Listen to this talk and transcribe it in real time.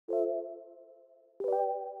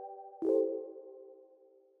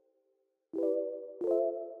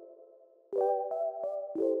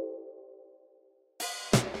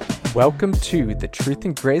Welcome to the Truth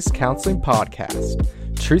and Grace Counseling Podcast.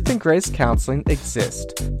 Truth and Grace Counseling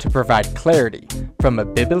exists to provide clarity from a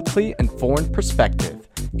biblically informed perspective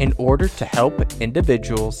in order to help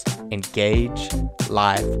individuals engage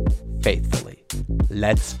life faithfully.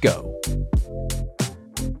 Let's go.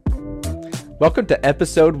 Welcome to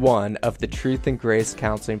episode 1 of the Truth and Grace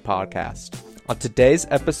Counseling Podcast. On today's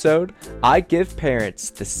episode, I give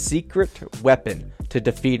parents the secret weapon to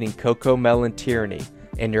defeating CoComelon tyranny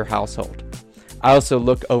in your household. I also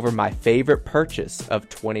look over my favorite purchase of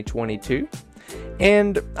 2022,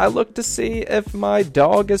 and I look to see if my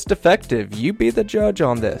dog is defective. You be the judge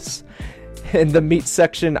on this. In the meat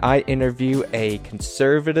section, I interview a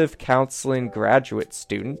conservative counseling graduate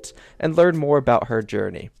student and learn more about her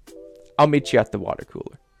journey. I'll meet you at the water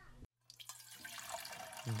cooler.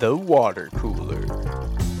 The water cooler.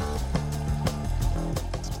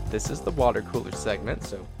 This is the water cooler segment,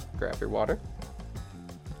 so grab your water.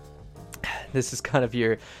 This is kind of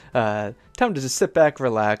your time to just sit back,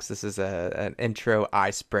 relax. This is an intro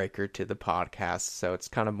icebreaker to the podcast, so it's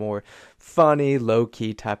kind of more funny,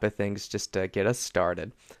 low-key type of things just to get us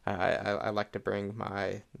started. I like to bring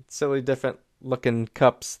my silly, different-looking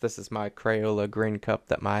cups. This is my Crayola green cup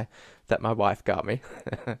that my wife got me.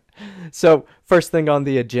 So, first thing on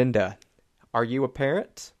the agenda, are you a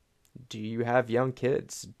parent? Do you have young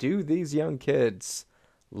kids? Do these young kids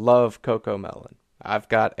love CoComelon? I've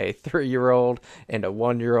got a 3-year-old and a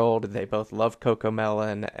 1-year-old. They both love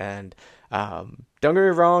CoComelon, and don't get me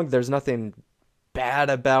wrong, there's nothing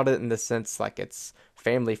bad about it in the sense like it's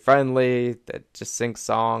family friendly, that just sings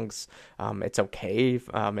songs. It's okay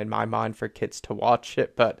in my mind for kids to watch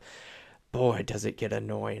it, but boy, does it get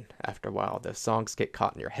annoying after a while. The songs get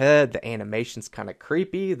caught in your head. The animation's kind of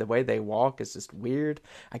creepy. The way they walk is just weird.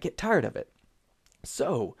 I get tired of it.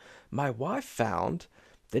 So my wife found,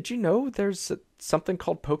 did you know there's something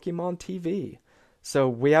called Pokemon TV? So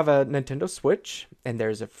we have a Nintendo Switch, and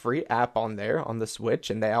there's a free app on there on the Switch,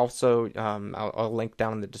 and they also, I'll link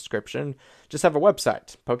down in the description, just have a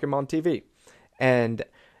website, Pokemon TV. And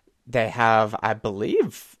they have, I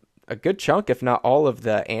believe, a good chunk, if not all of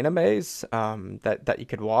the animes that you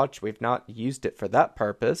could watch. We've not used it for that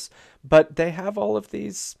purpose, but they have all of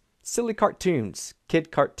these silly cartoons,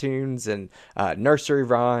 kid cartoons, and nursery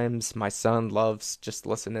rhymes. My son loves just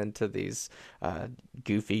listening to these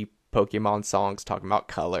goofy Pokemon songs talking about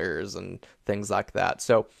colors and things like that.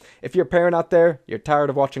 So if you're a parent out there, you're tired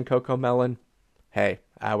of watching CoComelon, hey,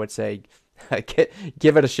 I would say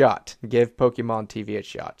give it a shot. Give Pokemon TV a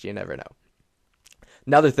shot. You never know.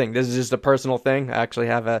 Another thing, this is just a personal thing. I actually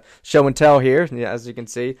have a show and tell here. As you can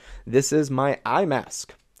see, this is my eye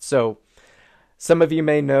mask. So some of you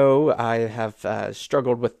may know I have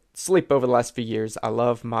struggled with sleep over the last few years. I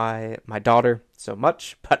love my daughter so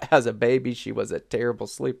much, but as a baby, she was a terrible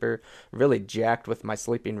sleeper, really jacked with my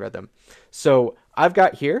sleeping rhythm. So I've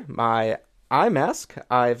got here my eye mask.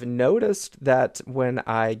 I've noticed that when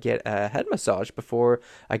I get a head massage before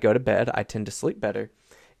I go to bed, I tend to sleep better.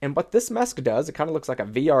 And what this mask does, it kind of looks like a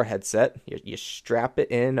VR headset. You strap it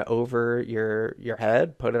in over your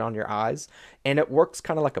head, put it on your eyes, and it works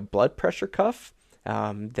kind of like a blood pressure cuff.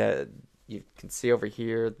 That you can see over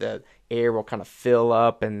here, the air will kind of fill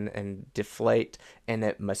up and deflate, and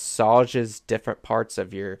it massages different parts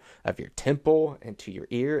of your temple into your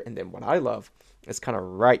ear. And then what I love is kind of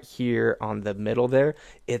right here on the middle there,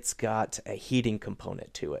 it's got a heating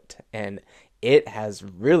component to it, and it has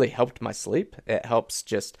really helped my sleep. It helps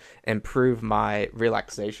just improve my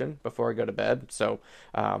relaxation before I go to bed. So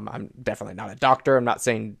I'm definitely not a doctor. I'm not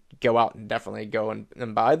saying go out and definitely go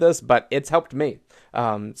and buy this, but it's helped me.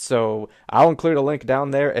 So I'll include a link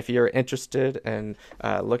down there if you're interested in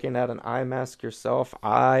looking at an eye mask yourself.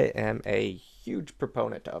 I am a huge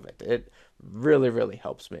proponent of it. It really, really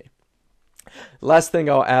helps me. Last thing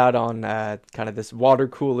I'll add on kind of this water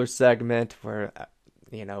cooler segment where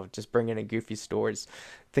just bringing in goofy stories.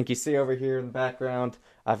 I think you see over here in the background,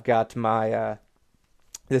 I've got my,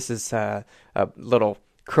 this is a little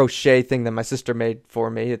crochet thing that my sister made for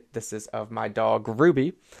me. This is of my dog,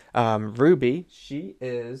 Ruby. Ruby, she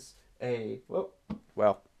is Ruby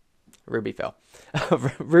fell.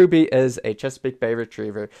 Ruby is a Chesapeake Bay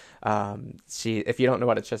Retriever. If you don't know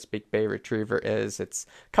what a Chesapeake Bay Retriever is, it's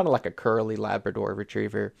kind of like a curly Labrador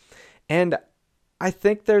Retriever. And I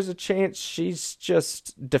think there's a chance she's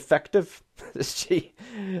just defective. She's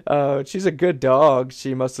a good dog.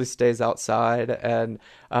 She mostly stays outside. And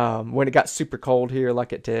when it got super cold here,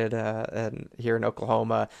 like it did here in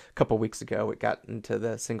Oklahoma a couple weeks ago, it got into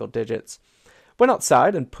the single digits. Went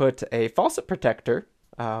outside and put a faucet protector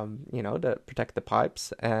to protect the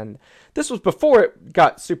pipes. And this was before it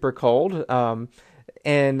got super cold.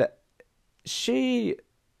 And she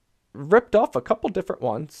ripped off a couple different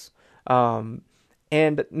ones. Um,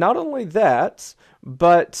 and not only that,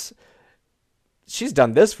 but she's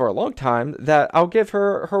done this for a long time that I'll give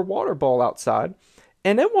her her water bowl outside.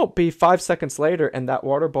 And it won't be 5 seconds later, and that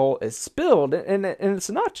water bowl is spilled. And it's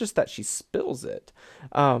not just that she spills it.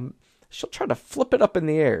 Um, she'll try to flip it up in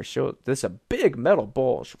the air. This is a big metal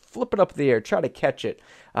bowl. She'll flip it up in the air, try to catch it.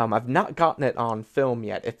 I've not gotten it on film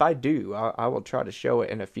yet. If I do, I will try to show it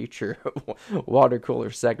in a future water cooler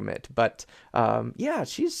segment. But yeah,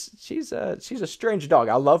 she's a strange dog.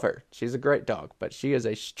 I love her. She's a great dog, but she is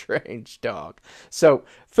a strange dog. So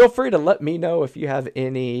feel free to let me know if you have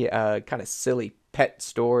any kind of silly pet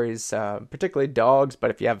stories, particularly dogs.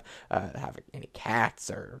 But if you have any cats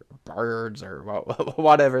or birds or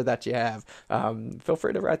whatever that you have, feel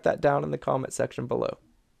free to write that down in the comment section below.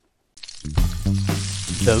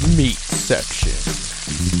 The meat section.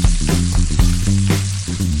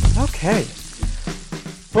 Okay.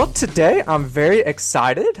 Well, today I'm very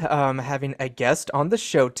excited having a guest on the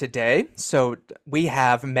show today. So we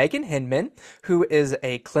have Megan Hinman, who is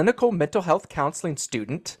a clinical mental health counseling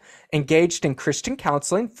student engaged in Christian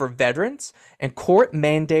counseling for veterans and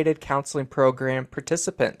court-mandated counseling program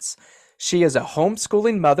participants. She is a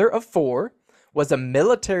homeschooling mother of 4, was a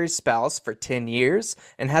military spouse for 10 years,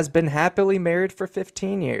 and has been happily married for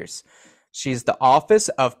 15 years. She's the Office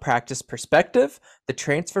of Practice Perspective, the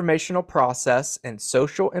Transformational Process, and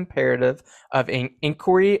Social Imperative of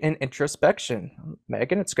Inquiry and Introspection.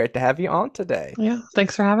 Megan, it's great to have you on today. Yeah,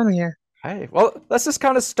 thanks for having me here. Hey, well, let's just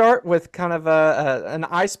kind of start with kind of an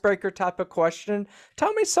icebreaker type of question.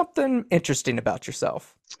 Tell me something interesting about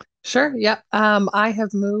yourself. Sure. Yeah. I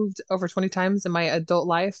have moved over 20 times in my adult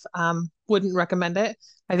life. Wouldn't recommend it.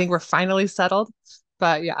 I think we're finally settled,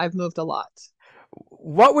 but yeah, I've moved a lot.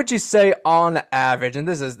 What would you say on average, and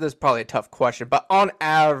this is probably a tough question, but on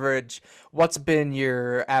average, what's been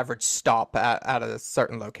your average stop at a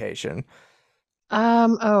certain location?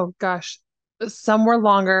 Oh gosh, some were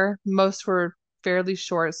longer, most were fairly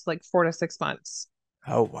short, so like 4 to 6 months.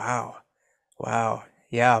 Oh wow. Wow.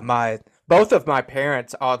 Yeah, my both of my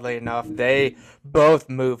parents, oddly enough, they both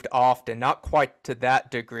moved often, not quite to that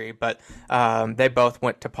degree, but they both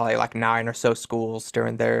went to probably like 9 or so schools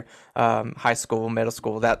during their high school, middle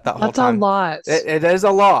school, that whole That's a time. lot. It is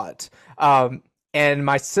a lot. And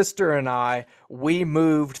my sister and I, we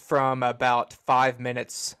moved from about 5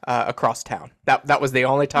 minutes across town. That was the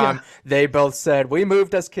only time Yeah. they both said, "We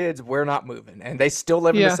moved as kids, we're not moving," and they still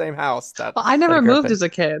live in the Yeah. same house Well, I that I never grew up moved in. as a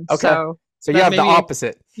kid, Okay. so So you that have the maybe,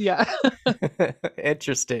 opposite. yeah.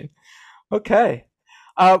 Interesting. Okay.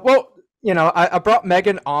 Well, I brought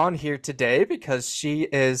Megan on here today because she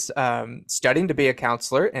is studying to be a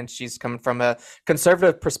counselor, and she's coming from a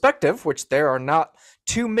conservative perspective, which there are not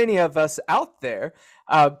too many of us out there.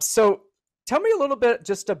 So tell me a little bit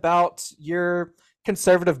just about your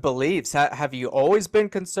conservative beliefs. Have you always been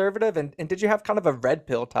conservative, and did you have kind of a red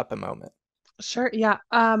pill type of moment? Sure, yeah.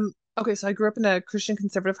 Okay, so I grew up in a Christian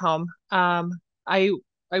conservative home. I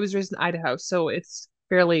I was raised in Idaho, so it's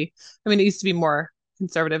fairly, I mean, it used to be more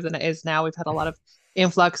conservative than it is now. We've had a lot of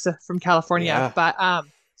influx from California, Yeah.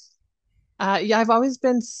 but yeah, I've always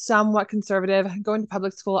been somewhat conservative. Going to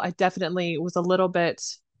public school, I definitely was a little bit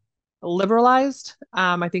liberalized.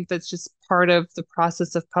 I think that's just part of the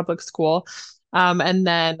process of public school. And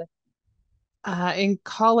then in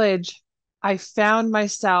college, I found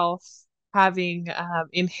myself having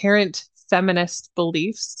inherent feminist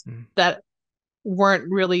beliefs Mm. that weren't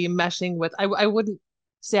really meshing with, I wouldn't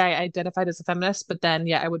say I identified as a feminist, but then,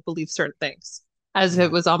 yeah, I would believe certain things as if it Yeah.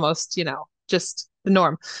 was almost, just the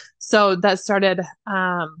norm. So that started,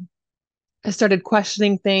 I started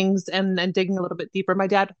questioning things and digging a little bit deeper. My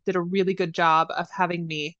dad did a really good job of having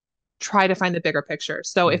me try to find the bigger picture.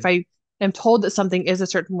 So if Mm. I am told that something is a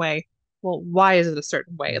certain way, well, why is it a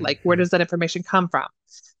certain way? Like, where Mhm. does that information come from?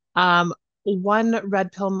 Um, One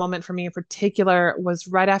red pill moment for me in particular was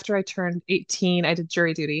right after I turned 18. I did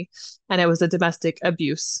jury duty, and it was a domestic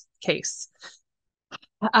abuse case.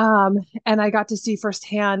 And I got to see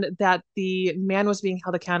firsthand that the man was being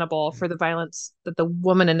held accountable for the violence that the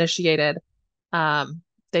woman initiated. Um,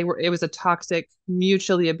 it was a toxic,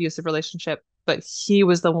 mutually abusive relationship, but he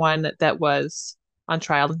was the one that was on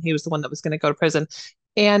trial, and he was the one that was going to go to prison.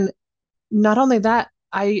 And not only that,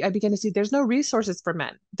 I began to see there's no resources for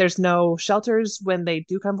men. There's no shelters when they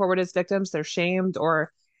do come forward as victims. They're shamed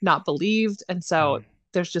or not believed. And so Mm.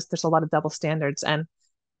 there's a lot of double standards. And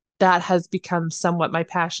that has become somewhat my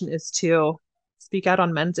passion is to speak out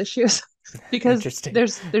on men's issues because Interesting.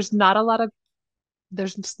 there's not a lot of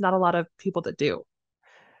there's just not a lot of people that do.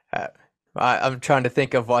 I'm trying to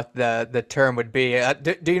think of what the term would be.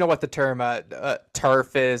 Do you know what the term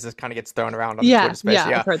turf is? It kind of gets thrown around on the Yeah, Twitter space. yeah,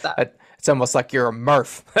 I've Yeah, heard that. it's almost like you're a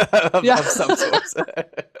Murph Yeah. of some sorts.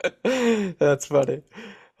 That's funny.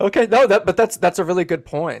 Okay, no, but that's a really good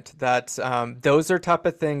point. That those are type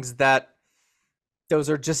of things that those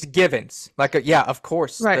are just givens. Like, yeah, of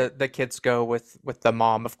course, Right. the kids go with the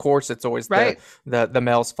mom. Of course, it's always Right. the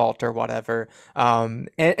male's fault or whatever. And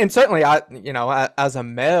certainly, as a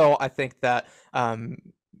male, I think that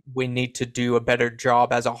we need to do a better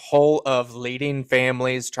job as a whole of leading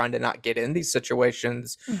families, trying to not get in these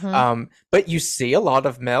situations. Hmm. But you see a lot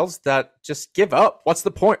of males that just give up. What's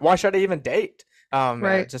the point? Why should I even date?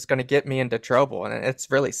 Right. It's just going to get me into trouble, and it's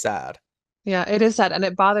really sad. Yeah, it is sad, and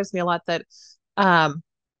it bothers me a lot that um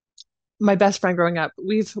my best friend growing up,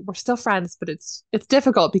 we're still friends, but it's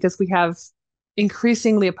difficult because we have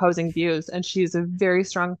increasingly opposing views, and she's a very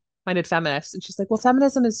strong-minded feminist, and she's like, "Well,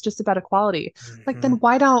 feminism is just about equality." Like, then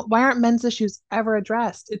Mhm. why aren't men's issues ever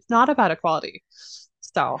addressed? It's not about equality.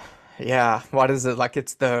 So, Yeah, what is it like?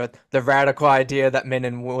 It's the radical idea that men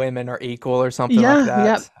and women are equal or something like yeah,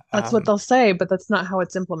 yeah, that. that's what they'll say, but that's not how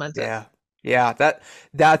it's implemented. Yeah, yeah. That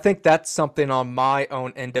I think that's something on my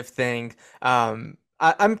own end of thing.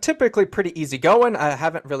 I'm typically pretty easygoing. I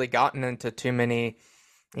haven't really gotten into too many,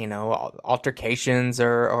 altercations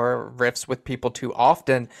or riffs with people too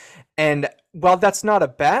often. And while that's not a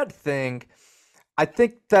bad thing, I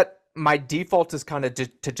think that my default is kind of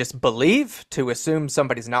to just believe, to assume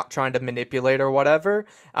somebody's not trying to manipulate or whatever.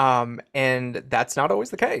 And that's not always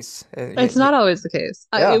the case. It's not always the case.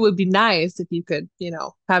 It Yeah. would be nice if you could,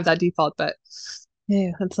 have that default, but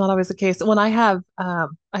yeah, it's not always the case. When I have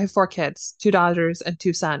four kids, two daughters and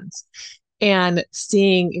two sons, and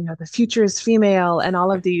seeing, the future is female and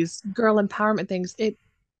all of these girl empowerment things,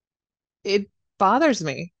 it bothers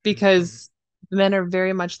me Mhm. because men are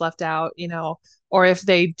very much left out, or if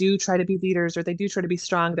they do try to be leaders or they do try to be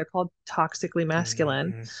strong, they're called toxically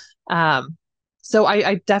masculine. Mhm. Um, so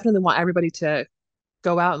I definitely want everybody to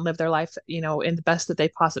go out and live their life, in the best that they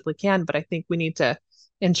possibly can. But I think we need to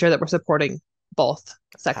ensure that we're supporting both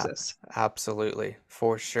A- sexes. Absolutely,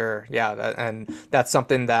 for sure. Yeah, and that's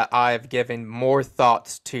something that I've given more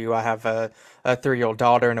thoughts to. I have a 3-year-old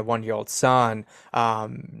daughter and a 1-year-old son.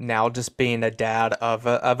 Now just being a dad of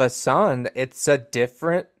a son, it's a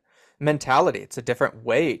different mentality. It's a different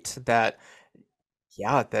weight that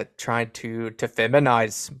yeah, that tried to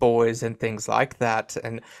feminize boys and things like that.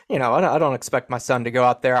 And I don't expect my son to go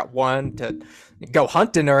out there at one to go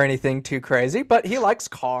hunting or anything too crazy, but he likes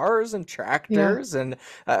cars and Yeah. tractors, and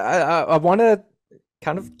I want to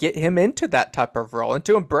kind of get him into that type of role and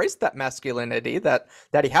to embrace that masculinity that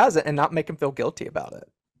he has and not make him feel guilty about it.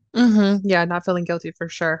 Yeah, not feeling guilty for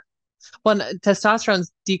sure. Well, and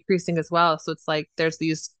testosterone's decreasing as well. So it's like there's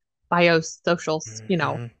these biosocial,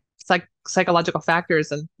 Mhm. psychological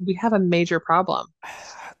factors, and we have a major problem.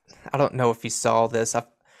 I don't know if you saw this.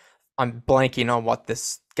 I'm blanking on what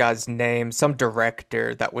this guy's name, some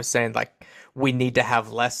director that was saying like we need to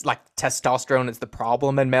have less like testosterone is the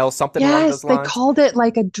problem in males, something along Yes, those they lines. called it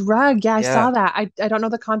like a drug. Yeah, I saw Yeah, that. I don't know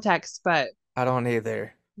the context, but I don't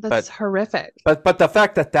either. that's But horrific. but the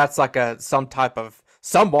fact that that's like a some type of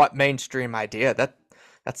somewhat mainstream idea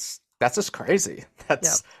that's just crazy. Yep.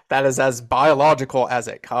 That is as biological as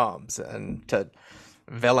it comes, and to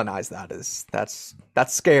villainize that is that's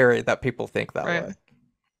scary that people think that Right. way.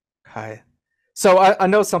 Okay. So I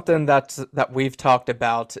know something that we've talked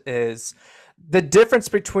about is the difference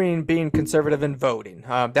between being conservative and voting.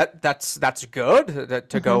 That's good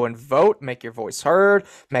to Hmm. go and vote, make your voice heard,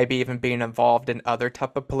 maybe even being involved in other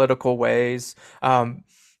type of political ways.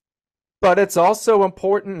 But it's also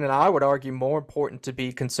important, and I would argue more important, to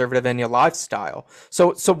be conservative in your lifestyle.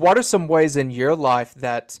 So what are some ways in your life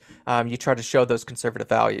that you try to show those conservative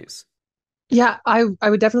values? Yeah, I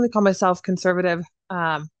would definitely call myself conservative,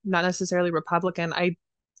 not necessarily Republican. I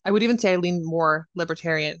would even say I lean more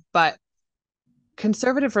libertarian, but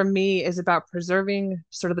conservative for me is about preserving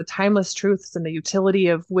sort of the timeless truths and the utility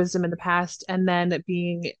of wisdom in the past, and then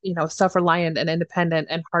being, self-reliant and independent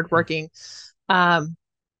and hardworking. Um,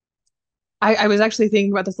 I was actually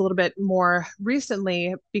thinking about this a little bit more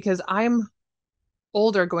recently because I'm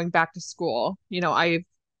older going back to school.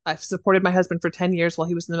 I've supported my husband for 10 years while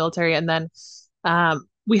he was in the military, and then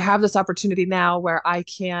we have this opportunity now where I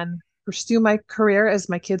can pursue my career as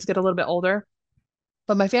my kids get a little bit older,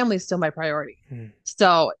 but my family is still my priority. Hmm.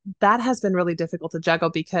 So that has been really difficult to juggle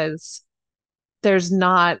because there's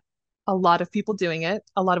not a lot of people doing it,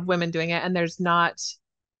 a lot of women doing it, and there's not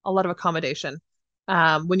a lot of accommodation.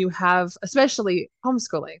 When you have, especially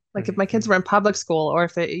homeschooling, like if my kids Mhm. were in public school or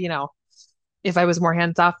if if I was more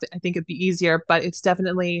hands off, I think it'd be easier, but it's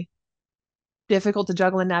definitely difficult to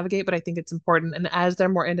juggle and navigate, but I think it's important. And as they're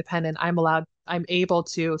more independent, I'm able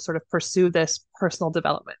to sort of pursue this personal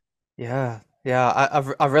development. Yeah, yeah,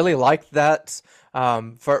 I really like that.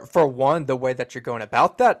 For one, the way that you're going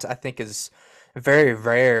about that, I think is very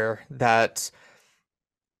rare. That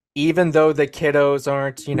even though the kiddos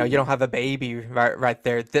aren't, you don't have a baby right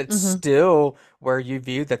there, that's Hmm. still where you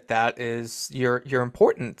view that is your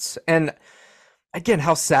importance. And again,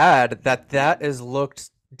 how sad that is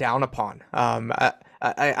looked down upon.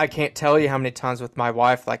 I can't tell you how many times with my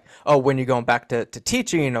wife, like, oh, when you going back to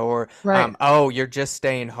teaching, or Right. oh, you're just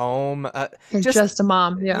staying home. You're Just just a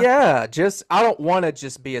mom. Yeah. yeah, just I don't want to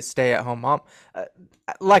just be a stay-at-home mom. Uh,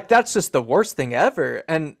 like that's just the worst thing ever.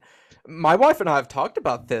 And my wife and I have talked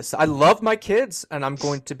about this. I love my kids, and I'm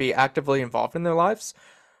going to be actively involved in their lives.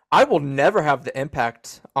 I will never have the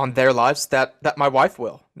impact on their lives that my wife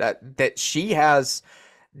will. That she has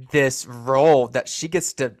this role that she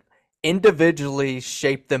gets to individually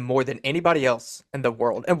shape them more than anybody else in the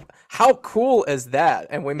world. And how cool is that?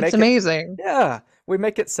 And we It's make it, amazing. yeah, we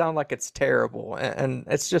make it sound like it's terrible, and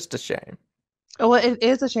it's just a shame. Well, it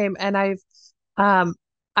is a shame. And um,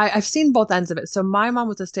 I've seen both ends of it. So my mom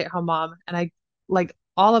was a stay-at-home mom, and I like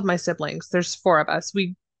all of my siblings. There's four of us.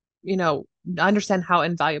 We, you know, understand how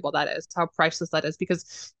invaluable that is, how priceless that is,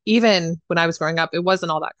 because even when I was growing up, it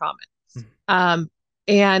wasn't all that common. Um,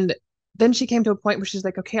 and then she came to a point where she's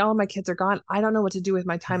like, okay, all of my kids are gone. I don't know what to do with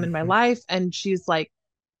my time in my life. And she's like,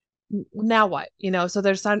 now what? So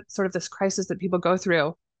there's sort of this crisis that people go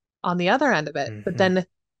through on the other end of it. But then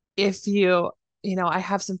if I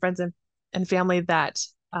have some friends and family that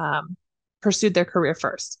pursued their career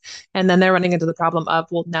first, and then they're running into the problem of,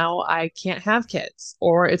 well, now I can't have kids,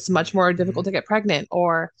 or it's much more difficult to get pregnant,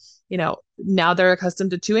 or, now they're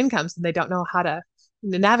accustomed to two incomes and they don't know how to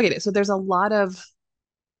navigate it. So there's a lot of,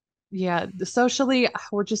 yeah, socially,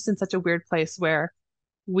 we're just in such a weird place where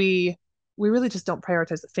we we really just don't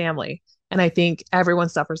prioritize the family, and I think everyone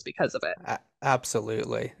suffers because of it.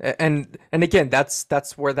 Absolutely. And again,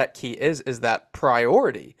 that's where that key is that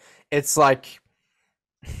priority. It's like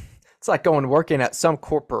it's like going working at some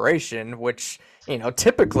corporation, which,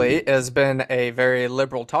 typically has been a very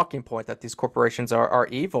liberal talking point that these corporations are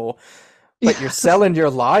evil, but you're Yes. selling your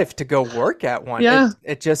life to go work at one. It Yeah.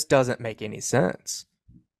 it just doesn't make any sense.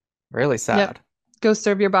 Really Yep. sad. Go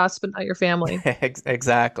serve your boss, but not your family.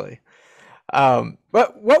 Exactly.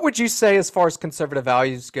 What would you say as far as conservative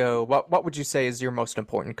values go? What would you say is your most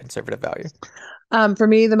important conservative value? For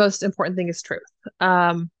me, the most important thing is truth.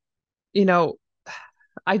 Um, you know,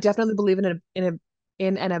 I definitely believe in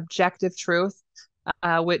an objective truth,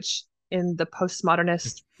 which in the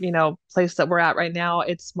postmodernist, place that we're at right now,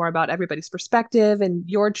 it's more about everybody's perspective and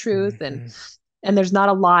your truth, and Hmm. there's not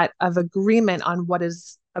a lot of agreement on what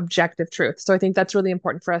is objective truth. So I think that's really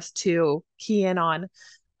important for us to key in on.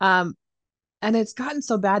 Um, and it's gotten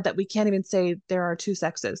so bad that we can't even say there are two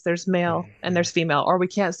sexes. There's male and Hmm. there's female, or we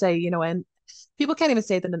can't say, and people can't even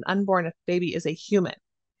say that an unborn baby is a human.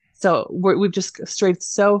 So we've just strayed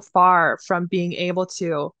so far from being able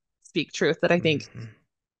to speak truth that I think Hmm.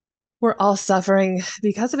 we're all suffering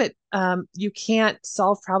because of it. You can't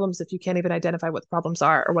solve problems if you can't even identify what the problems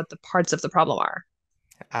are or what the parts of the problem are.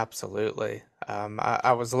 Absolutely.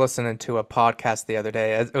 I was listening to a podcast the other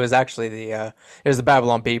day. It was actually it was the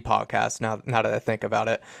Babylon Bee podcast. Now that I think about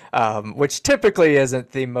it, which typically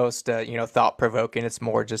isn't the most thought provoking. It's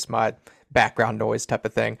more just my background noise type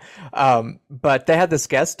of thing. But they had this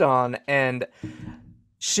guest on, and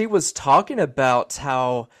she was talking about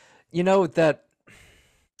how that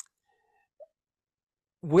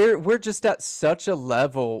we're just at such a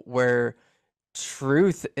level where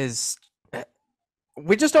truth is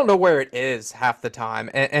we just don't know where it is half the time,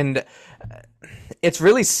 and it's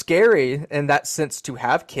really scary in that sense to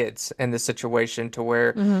have kids in this situation to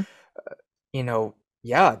where Hmm.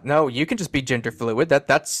 yeah, no, you can just be gender fluid.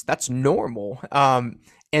 That's normal.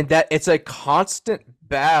 And that it's a constant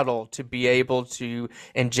battle to be able to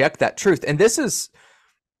inject that truth. And this is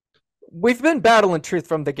we've been battling truth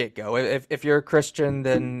from the get-go. If you're a Christian,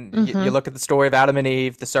 then you Hmm. look at the story of Adam and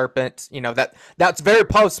Eve, the serpent. That's very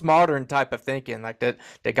postmodern type of thinking. Like, did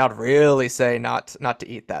God really say not to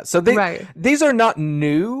eat that? So Right. these are not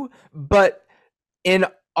new, but in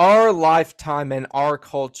our lifetime and our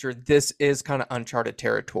culture, this is kind of uncharted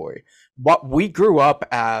territory. What we grew up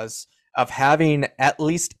as of having at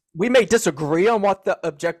least we may disagree on what the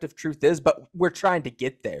objective truth is, but we're trying to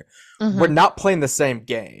get there. We're Hmm. not playing the same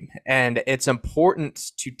game, and it's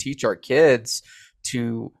important to teach our kids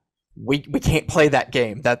to we can't play that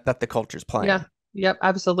game that the culture's Yeah. playing. Yep.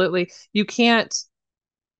 Absolutely. You can't.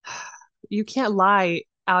 you can't lie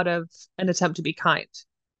out of an attempt to be kind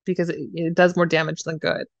because it does more damage than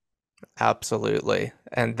good. Absolutely.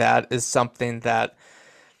 And that is something that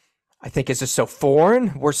I think is just so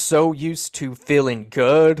foreign. We're so used to feeling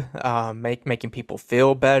good, making people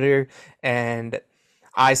feel better. And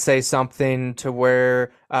I say something to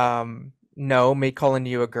where, no, me calling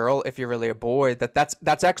you a girl if you're really a boy,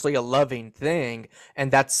 that's actually a loving thing, and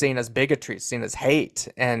that's seen as bigotry, seen as hate.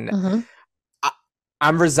 And Hmm. I,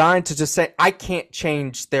 I'm resigned to just say I can't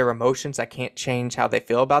change their emotions. I can't change how they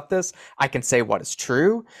feel about this. I can say what is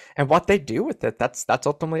true, and what they do with it. That's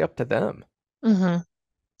ultimately up to them. Hmm.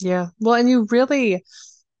 Yeah. Well, and you really,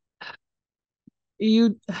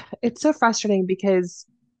 you, it's so frustrating because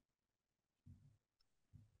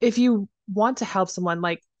if you want to help someone,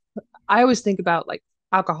 like I always think about like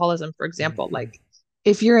alcoholism, for example, Mhm. like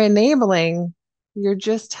if you're enabling, you're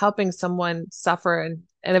just helping someone suffer and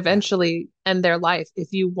Yeah. eventually end their life.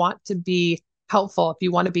 If you want to be helpful, if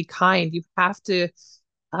you want to be kind, you have to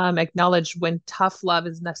acknowledge when tough love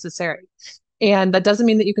is necessary. And that doesn't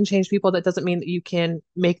mean that you can change people. That doesn't mean that you can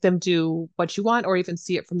make them do what you want or even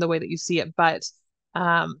see it from the way that you see it. But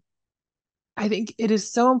um, I think it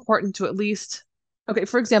is so important to at least, okay,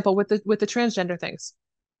 for example, with the transgender things,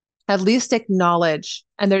 at least acknowledge,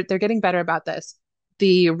 and they're getting better about this,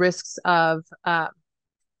 the risks of the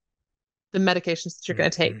medications that you're going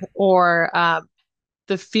to take, Mhm. or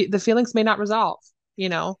the feelings may not resolve, you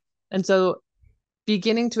know, and so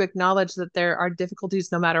beginning to acknowledge that there are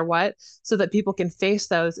difficulties no matter what, so that people can face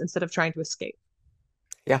those instead of trying to escape.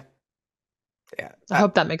 Yeah. Yeah. I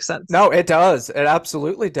hope that makes sense. No, it does. It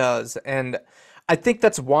absolutely does. And I think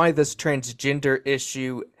that's why this transgender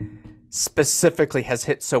issue specifically has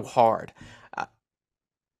hit so hard. Uh,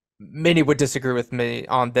 Many would disagree with me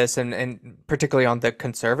on this, and particularly on the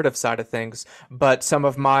conservative side of things. But some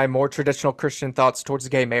of my more traditional Christian thoughts towards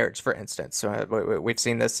gay marriage, for instance, we've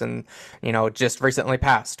seen this in, just recently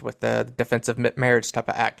passed with the Defense of Marriage type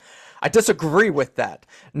of act. I disagree with that.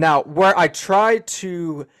 Now, where I try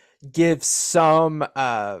to give some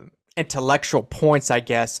intellectual points, I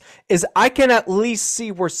guess, is I can at least see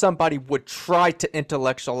where somebody would try to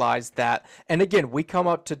intellectualize that. And again, we come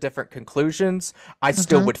up to different conclusions. I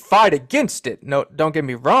still Hmm. would fight against it. No, don't get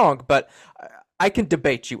me wrong, but I can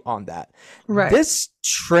debate you on that. Right. This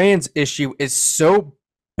trans issue is so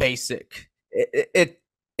basic. It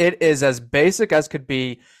is as basic as could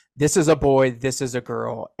be. This is a boy, this is a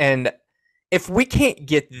girl. And if we can't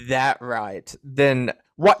get that right, then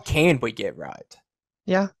what can we get right?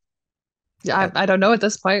 Yeah. Yeah. And I don't know at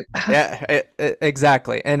this point. yeah,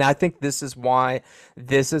 exactly. And I think this is why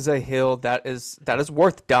this is a hill that is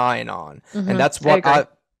worth dying on. And Hmm. that's I what agree.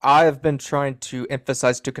 I have been trying to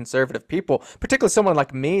emphasize to conservative people, particularly someone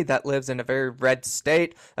like me that lives in a very red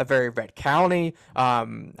state, a very red county. I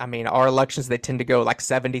mean, our elections, they tend to go like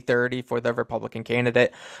 70-30 for the Republican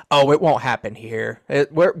candidate. Oh, it won't happen here.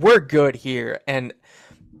 We're good here. And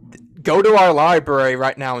go to our library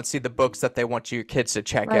right now and see the books that they want your kids to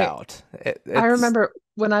check Right. out. I It's remember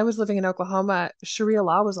when I was living in Oklahoma, Sharia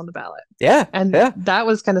law was on the ballot. yeah, And yeah. that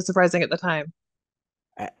was kind of surprising at the time.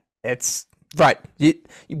 It's right.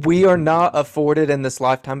 We are not afforded in this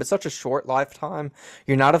lifetime. It's such a short lifetime.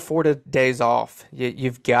 You're not afforded days off.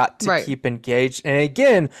 You've got to Right. keep engaged. And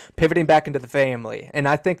again, pivoting back into the family. And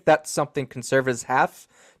I think that's something conservatives have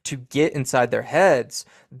to get inside their heads,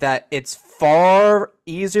 that it's far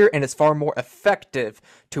easier and it's far more effective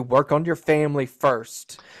to work on your family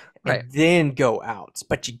first Right. and then go out.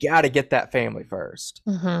 But you got to get that family first.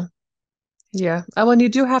 Hmm. Yeah. Oh, and you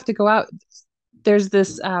do have to go out. There's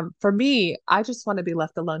this, for me, I just want to be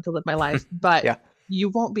left alone to live my life, but Yeah. you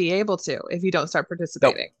won't be able to if you don't start Nope.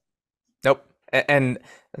 participating. Nope. And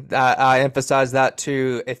I emphasize that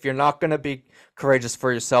too. If you're not going to be courageous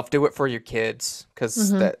for yourself, do it for your kids, because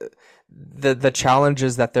Hmm. the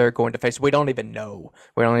challenges that they're going to face, we don't even know.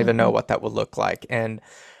 We don't even know Hmm. what that will look like. And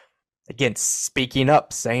again, speaking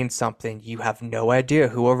up, saying something, you have no idea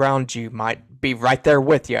who around you might be right there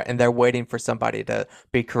with you, and they're waiting for somebody to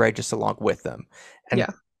be courageous along with them. And Yeah.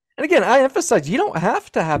 and again, I emphasize you don't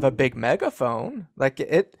have to have a big megaphone. Like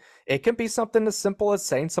it can be something as simple as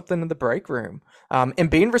saying something in the break room, and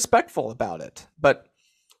being respectful about it. But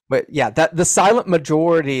yeah, that the silent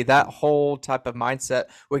majority, that whole type of mindset,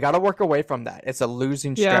 we got to work away from that. It's a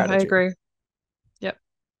losing Yeah, I strategy. agree. Yep.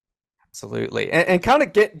 Absolutely, and kind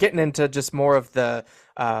of getting into just more of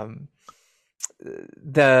um,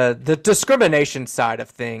 the discrimination side of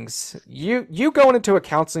things. You going into a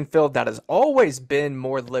counseling field that has always been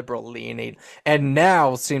more liberal leaning, and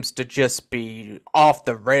now seems to just be off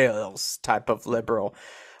the rails type of liberal.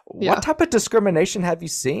 What Yeah. type of discrimination have you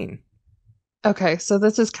seen? Okay, so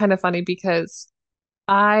this is kind of funny because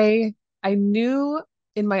I I knew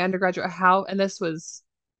in my undergraduate how, and this was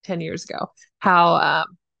 10 years ago, how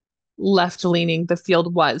left-leaning the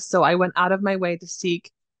field was. So I went out of my way to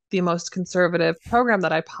seek the most conservative program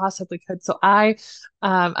that I possibly could. So I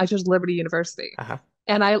chose Liberty University. Uh-huh.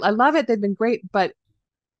 And I love it. They've been great, but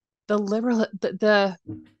the liberal the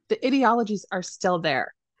ideologies are still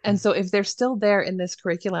there. And so if they're still there in this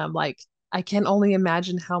curriculum, like I can only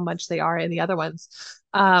imagine how much they are in the other ones.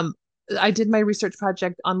 Um, I did my research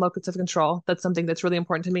project on locus of control. That's something that's really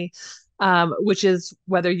important to me, which is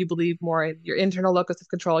whether you believe more in your internal locus of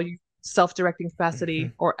control, your self-directing Hmm.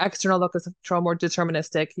 capacity, or external locus of control, more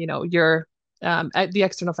deterministic. Your the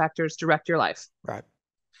external factors direct your life. Right.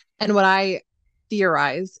 And what I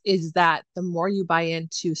theorize is that the more you buy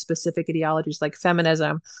into specific ideologies like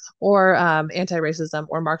feminism or anti-racism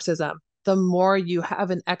or Marxism, the more you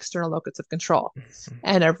have an external locus of control. Mhm.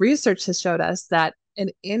 And our research has showed us that an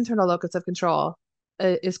internal locus of control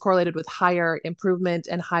is correlated with higher improvement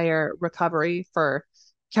and higher recovery for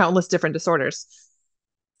countless different disorders.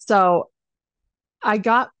 So I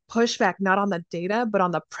got pushback not on the data, but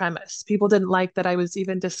on the premise. People didn't like that I was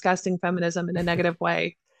even discussing feminism in a negative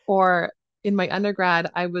way. Or in my undergrad,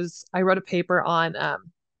 I wrote a paper on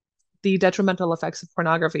the detrimental effects of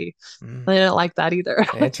pornography. Mm. I didn't like that either.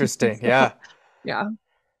 Interesting. So Yeah. yeah.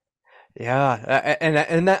 Yeah,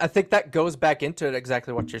 and that, I think that goes back into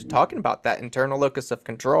exactly what you're talking about, that internal locus of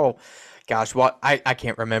control. Gosh, what I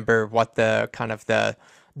can't remember what the kind of the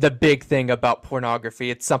big thing about pornography.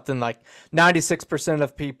 It's something like 96%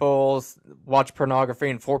 of people watch pornography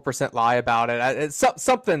and 4% lie about it. It's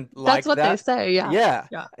something That's like what they that. say. Yeah. Yeah.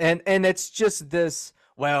 Yeah. And it's just this,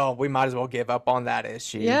 well, we might as well give up on that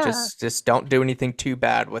issue. Yeah. Just don't do anything too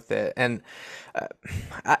bad with it. And uh,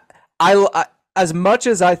 I, I as much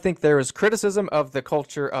as I think there is criticism of the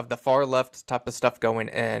culture of the far left type of stuff going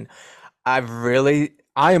in, I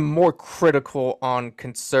am more critical on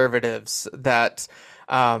conservatives that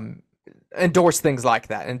um, endorse things like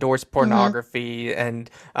that, endorse Hmm. pornography, and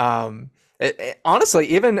honestly,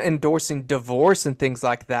 even endorsing divorce and things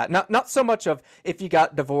like that. Not so much of if you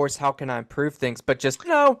got divorced, how can I improve things, but just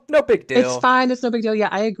no big It's deal. fine. It's no big deal. Yeah,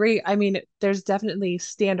 I agree. I mean, there's definitely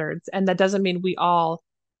standards, and that doesn't mean we all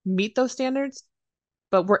meet those standards,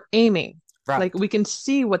 but we're aiming. Like Right. we can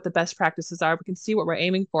see what the best practices are. We can see what we're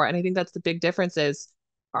aiming for. And I think that's the big difference is,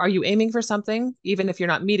 are you aiming for something, even if you're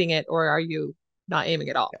not meeting it, or are you not aiming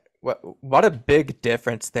at all? What a big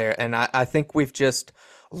difference there. And I think we've just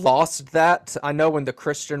lost that. I know in the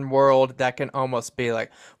Christian world that can almost be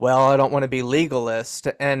like, well, I don't want to be legalist.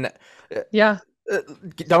 And uh, Yeah.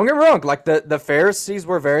 don't get me wrong, like the Pharisees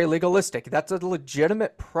were very legalistic. That's a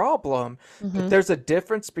legitimate problem. But Hmm. there's a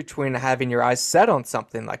difference between having your eyes set on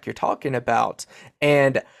something like you're talking about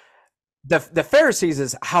and the Pharisees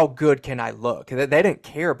is how good can I look? They didn't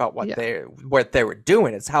care about Yeah. what they were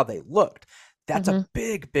doing. It's how they looked. That's a Hmm.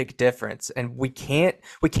 big difference, and we can't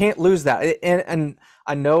lose that. And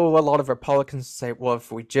I know a lot of Republicans say, well,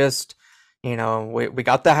 if we just we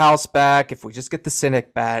got the House back, if we just get the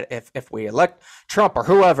Senate back, if we elect Trump or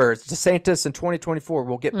whoever, DeSantis in 2024,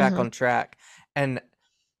 we'll get back Hmm. on track. And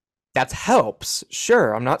that helps.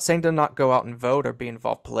 Sure, I'm not saying to not go out and vote or be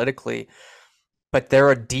involved politically, but there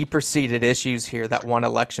are deeper seated issues here that one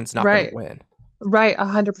election's not going to Right. win. Right.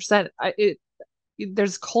 100%.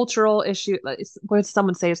 There's cultural issue. Like, what did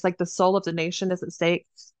someone say? It's like the soul of the nation is at stake.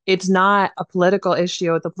 It's not a political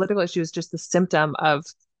issue. The political issue is just the symptom of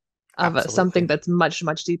something Absolutely. that's much,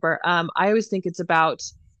 much deeper. I always think it's about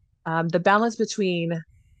the balance between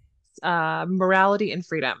morality and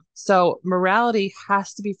freedom. So morality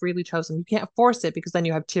has to be freely chosen. You can't force it because then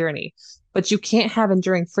you have tyranny, but you can't have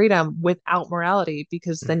enduring freedom without morality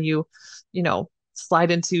because then you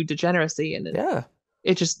slide into degeneracy and then Yeah,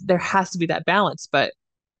 it just there has to be that balance, but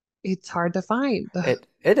it's hard to find.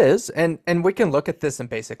 it is, and we can look at this in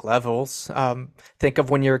basic levels. Think of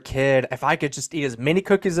when you're a kid. If I could just eat as many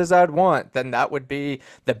cookies as I'd want, then that would be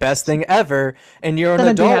the best thing ever. And you're an Then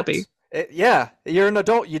I'd be happy. adult. Yeah, you're an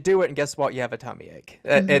adult. You do it, and guess what? You have a tummy ache.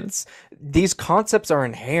 Hmm. It's these concepts are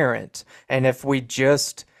inherent, and if we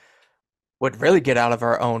just would really get out of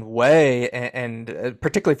our own way, and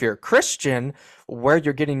particularly if you're a Christian, where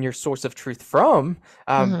you're getting your source of truth from,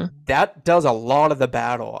 Hmm. that does a lot of the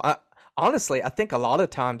battle. Honestly, I think a lot of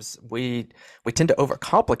times we tend to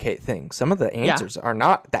overcomplicate things. Some of the Yeah. answers are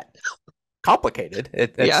not that complicated.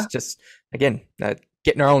 It's Yeah. just again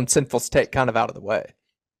getting our own sinful state kind of out of the way.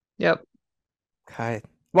 Yep. Okay.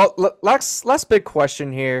 Well, last big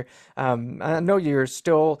question here. I know you're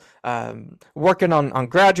still working on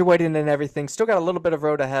graduating and everything. Still got a little bit of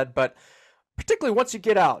road ahead, but particularly once you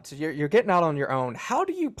get out, you're getting out on your own. How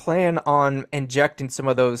do you plan on injecting some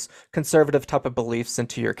of those conservative type of beliefs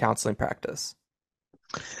into your counseling practice?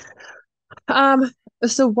 Um,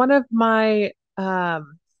 so one of my not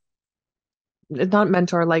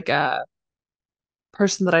mentor, like a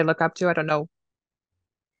person that I look up to, I don't know,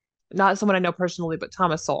 not someone I know personally, but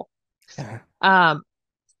Thomas Sowell. Yeah. Um,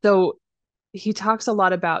 so he talks a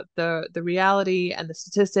lot about the reality and the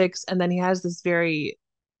statistics, and then he has this very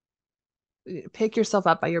pick yourself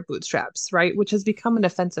up by your bootstraps, right? Which has become an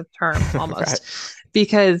offensive term Right. almost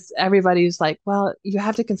because everybody's like, well, you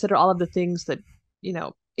have to consider all of the things that,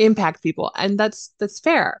 impact people. And that's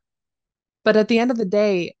fair. But at the end of the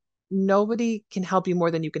day, nobody can help you more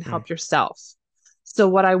than you can Mm, help yourself. So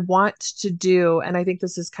what I want to do, and I think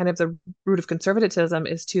this is kind of the root of conservatism,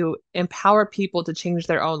 is to empower people to change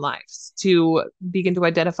their own lives, to begin to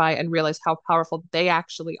identify and realize how powerful they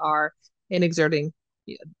actually are in exerting,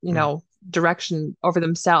 mm, direction over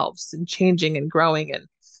themselves and changing and growing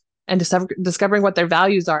and discovering what their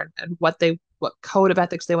values are and what code of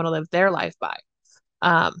ethics they want to live their life by.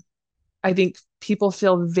 Um, I think people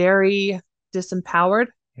feel very disempowered,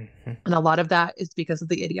 mhm. and a lot of that is because of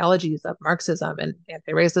the ideologies of Marxism and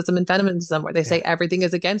anti-racism and feminism, where they say Yeah. everything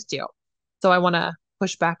is against you. So I want to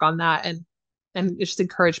push back on that and just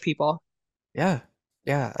encourage people. Yeah.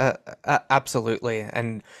 Yeah. Absolutely.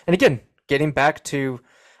 And again, getting back to,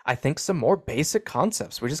 I think, some more basic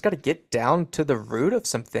concepts. We just got to get down to the root of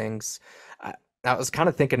some things. I, I was kind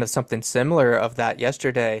of thinking of something similar of that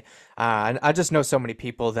yesterday. And I just know so many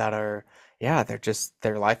people that are, yeah, they're just,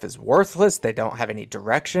 their life is worthless. They don't have any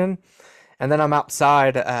direction. And then I'm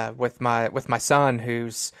outside with my son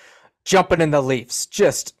who's jumping in the leaves,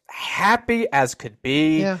 just happy as could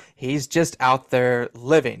be. Yeah. He's just out there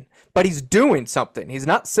living, but he's doing something. He's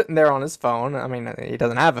not sitting there on his phone. I mean, he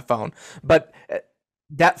doesn't have a phone, but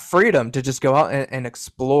that freedom to just go out and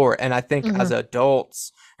explore. And I think as Hmm.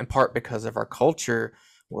 adults, in part because of our culture,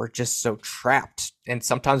 we're just so trapped. And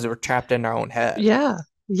sometimes we're trapped in our own head. Yeah.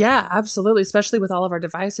 Yeah, absolutely. Especially with all of our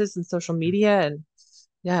devices and social media and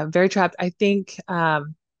yeah, very trapped. I think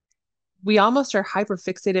we almost are hyper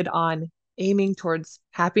fixated on aiming towards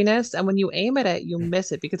happiness. And when you aim at it, you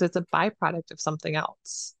miss it because it's a byproduct of something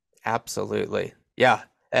else. Absolutely. Yeah.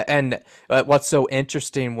 And what's so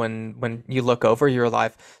interesting when you look over your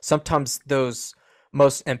life, sometimes those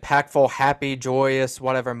most impactful, happy, joyous,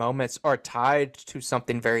 whatever moments are tied to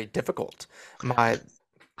something very difficult. My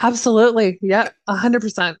Absolutely. Yeah,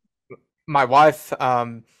 100%. my wife,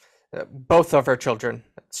 both of her children,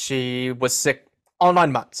 she was sick all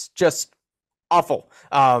 9 months, just awful.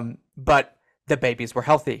 But the babies were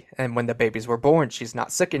healthy, and when the babies were born, she's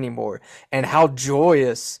not sick anymore, and how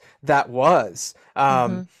joyous that was.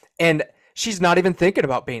 Hmm. And she's not even thinking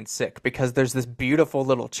about being sick because there's this beautiful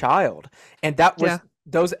little child, and that Yeah. was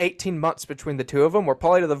those 18 months between the two of them were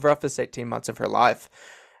probably the roughest 18 months of her life.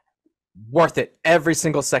 Worth it, every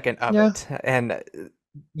single second of Yeah. it. And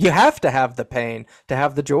you have to have the pain to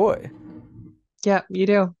have the joy. Yeah, you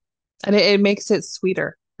do. And it makes it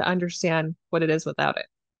sweeter to understand what it is without it.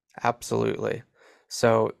 Absolutely.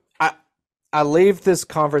 So I leave this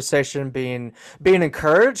conversation being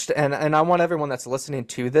encouraged, and I want everyone that's listening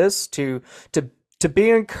to this to to be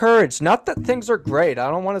encouraged. Not that things are great.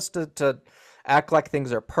 I don't want us to act like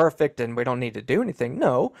things are perfect and we don't need to do anything.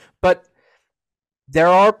 No, but there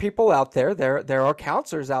are people out there, there are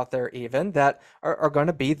counselors out there even that are going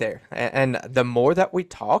to be there. And the more that we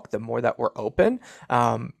talk, the more that we're open,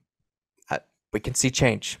 um, we can see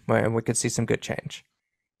change and we can see some good change.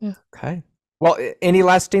 Yeah. Okay. Well, any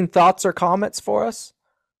lasting thoughts or comments for us?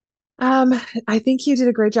 Um, I think you did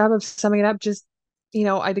a great job of summing it up. Just,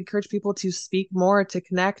 I'd encourage people to speak more, to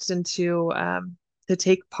connect, and to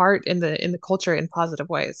take part in the culture in positive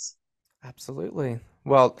ways. Absolutely.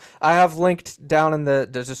 Well, I have linked down in the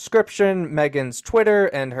description Megan's Twitter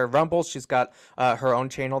and her Rumble. She's got her own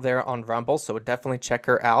channel there on Rumble, so definitely check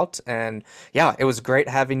her out. And yeah, it was great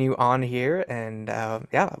having you on here. And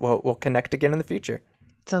yeah, we'll connect again in the future.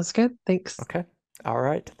 Sounds good. Thanks. Okay. All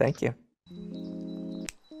right. Thank you.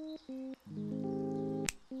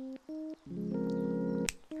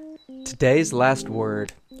 Today's last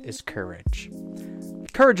word is courage.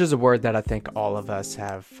 Courage is a word that I think all of us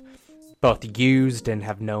have both used and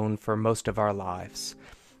have known for most of our lives.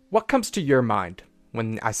 What comes to your mind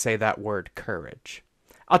when I say that word courage?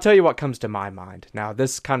 I'll tell you what comes to my mind. Now,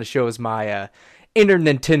 this kind of shows my inner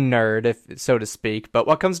Nintendo nerd, if so to speak, but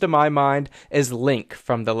what comes to my mind is Link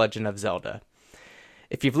from The Legend of Zelda.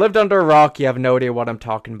 If you've lived under a rock, you have no idea what I'm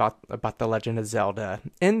talking about The Legend of Zelda.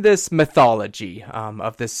 In this mythology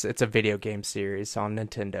of this, it's a video game series on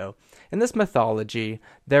Nintendo. In this mythology,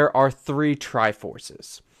 there are 3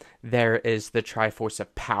 Triforces. There is the Triforce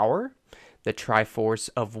of Power, the Triforce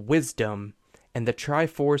of Wisdom, and the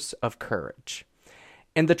Triforce of Courage.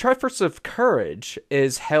 And the Triforce of Courage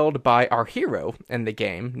is held by our hero in the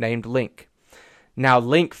game named Link. Now,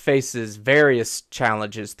 Link faces various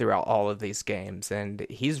challenges throughout all of these games, and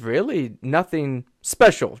he's really nothing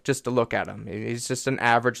special just to look at him. He's just an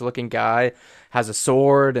average-looking guy, has a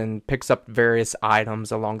sword, and picks up various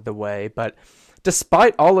items along the way. But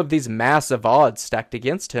despite all of these massive odds stacked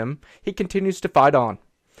against him, he continues to fight on,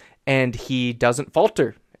 and he doesn't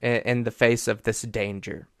falter in the face of this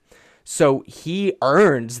danger. So he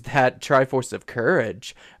earns that Triforce of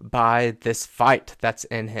Courage by this fight that's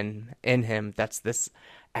in him. That's this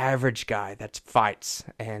average guy that fights,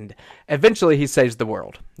 and eventually he saves the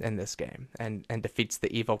world in this game and defeats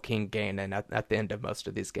the evil King Ganon at the end of most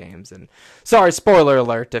of these games. And sorry, spoiler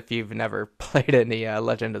alert if you've never played any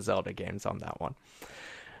Legend of Zelda games on that one.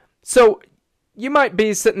 So you might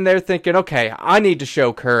be sitting there thinking, okay, I need to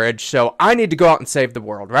show courage, so I need to go out and save the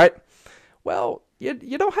world, right? Well,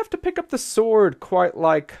 you don't have to pick up the sword quite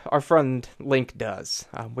like our friend Link does.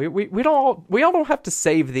 We all don't have to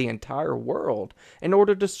save the entire world in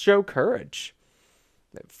order to show courage.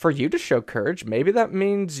 For you to show courage, maybe that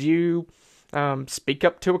means you speak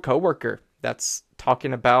up to a coworker that's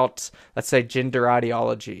talking about, let's say, gender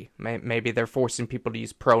ideology. Maybe they're forcing people to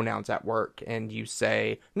use pronouns at work, and you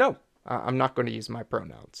say, no, I'm not going to use my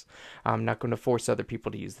pronouns. I'm not going to force other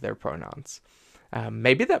people to use their pronouns.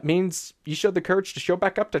 Maybe that means you show the courage to show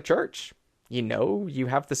back up to church. You know, you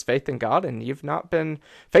have this faith in God and you've not been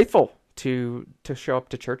faithful to show up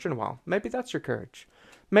to church in a while. Maybe that's your courage.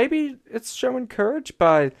 Maybe it's showing courage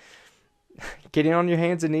by getting on your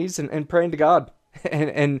hands and knees and praying to God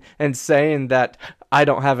and saying that I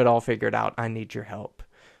don't have it all figured out. I need your help.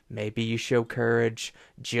 Maybe you show courage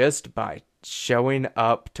just by showing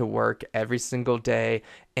up to work every single day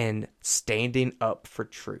and standing up for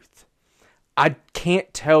truth. I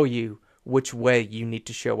can't tell you which way you need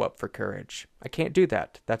to show up for courage. I can't do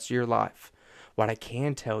that. That's your life. What I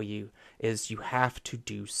can tell you is you have to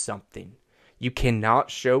do something. You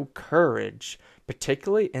cannot show courage,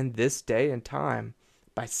 particularly in this day and time,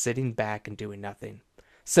 by sitting back and doing nothing.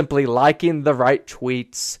 Simply liking the right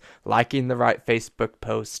tweets, liking the right Facebook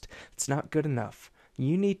post, it's not good enough.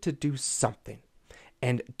 You need to do something.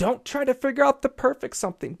 And don't try to figure out the perfect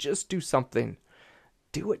something. Just do something.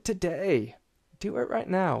 Do it today. Do it right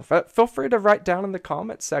now. Feel free to write down in the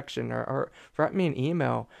comment section or write me an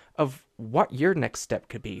email of what your next step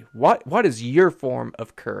could be. What is your form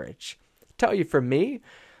of courage? Tell you, for me,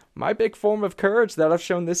 my big form of courage that I've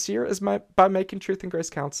shown this year is by making Truth and Grace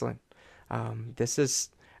Counseling. This is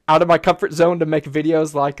out of my comfort zone to make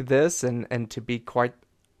videos like this and to be quite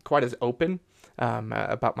as open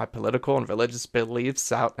about my political and religious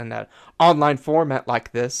beliefs out in that online format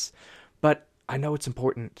like this. But I know it's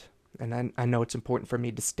important. And I know it's important for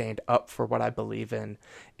me to stand up for what I believe in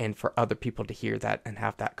and for other people to hear that and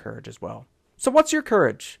have that courage as well. So what's your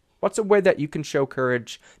courage? What's a way that you can show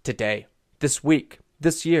courage today, this week,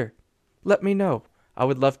 this year? Let me know. I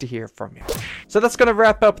would love to hear from you. So that's going to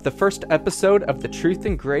wrap up the first episode of the Truth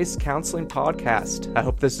and Grace Counseling Podcast. I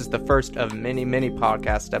hope this is the first of many, many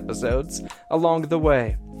podcast episodes along the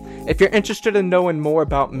way. If you're interested in knowing more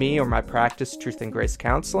about me or my practice, Truth and Grace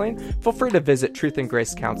Counseling, feel free to visit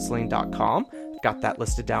truthandgracecounseling.com. Got that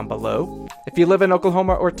listed down below. If you live in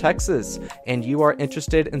Oklahoma or Texas and you are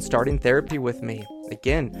interested in starting therapy with me,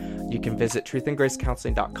 again, you can visit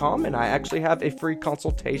truthandgracecounseling.com, and I actually have a free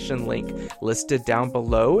consultation link listed down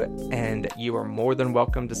below, and you are more than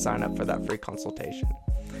welcome to sign up for that free consultation.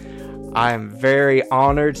 I am very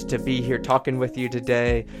honored to be here talking with you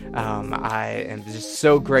today. I am just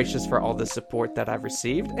so gracious for all the support that I've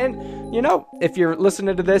received. And, you know, if you're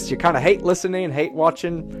listening to this, you kind of hate listening, hate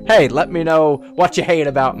watching, hey, let me know what you hate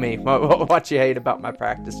about me, what you hate about my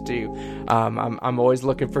practice too. I'm always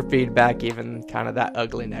looking for feedback, even kind of that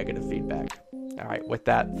ugly negative feedback. All right, with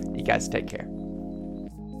that, you guys take care.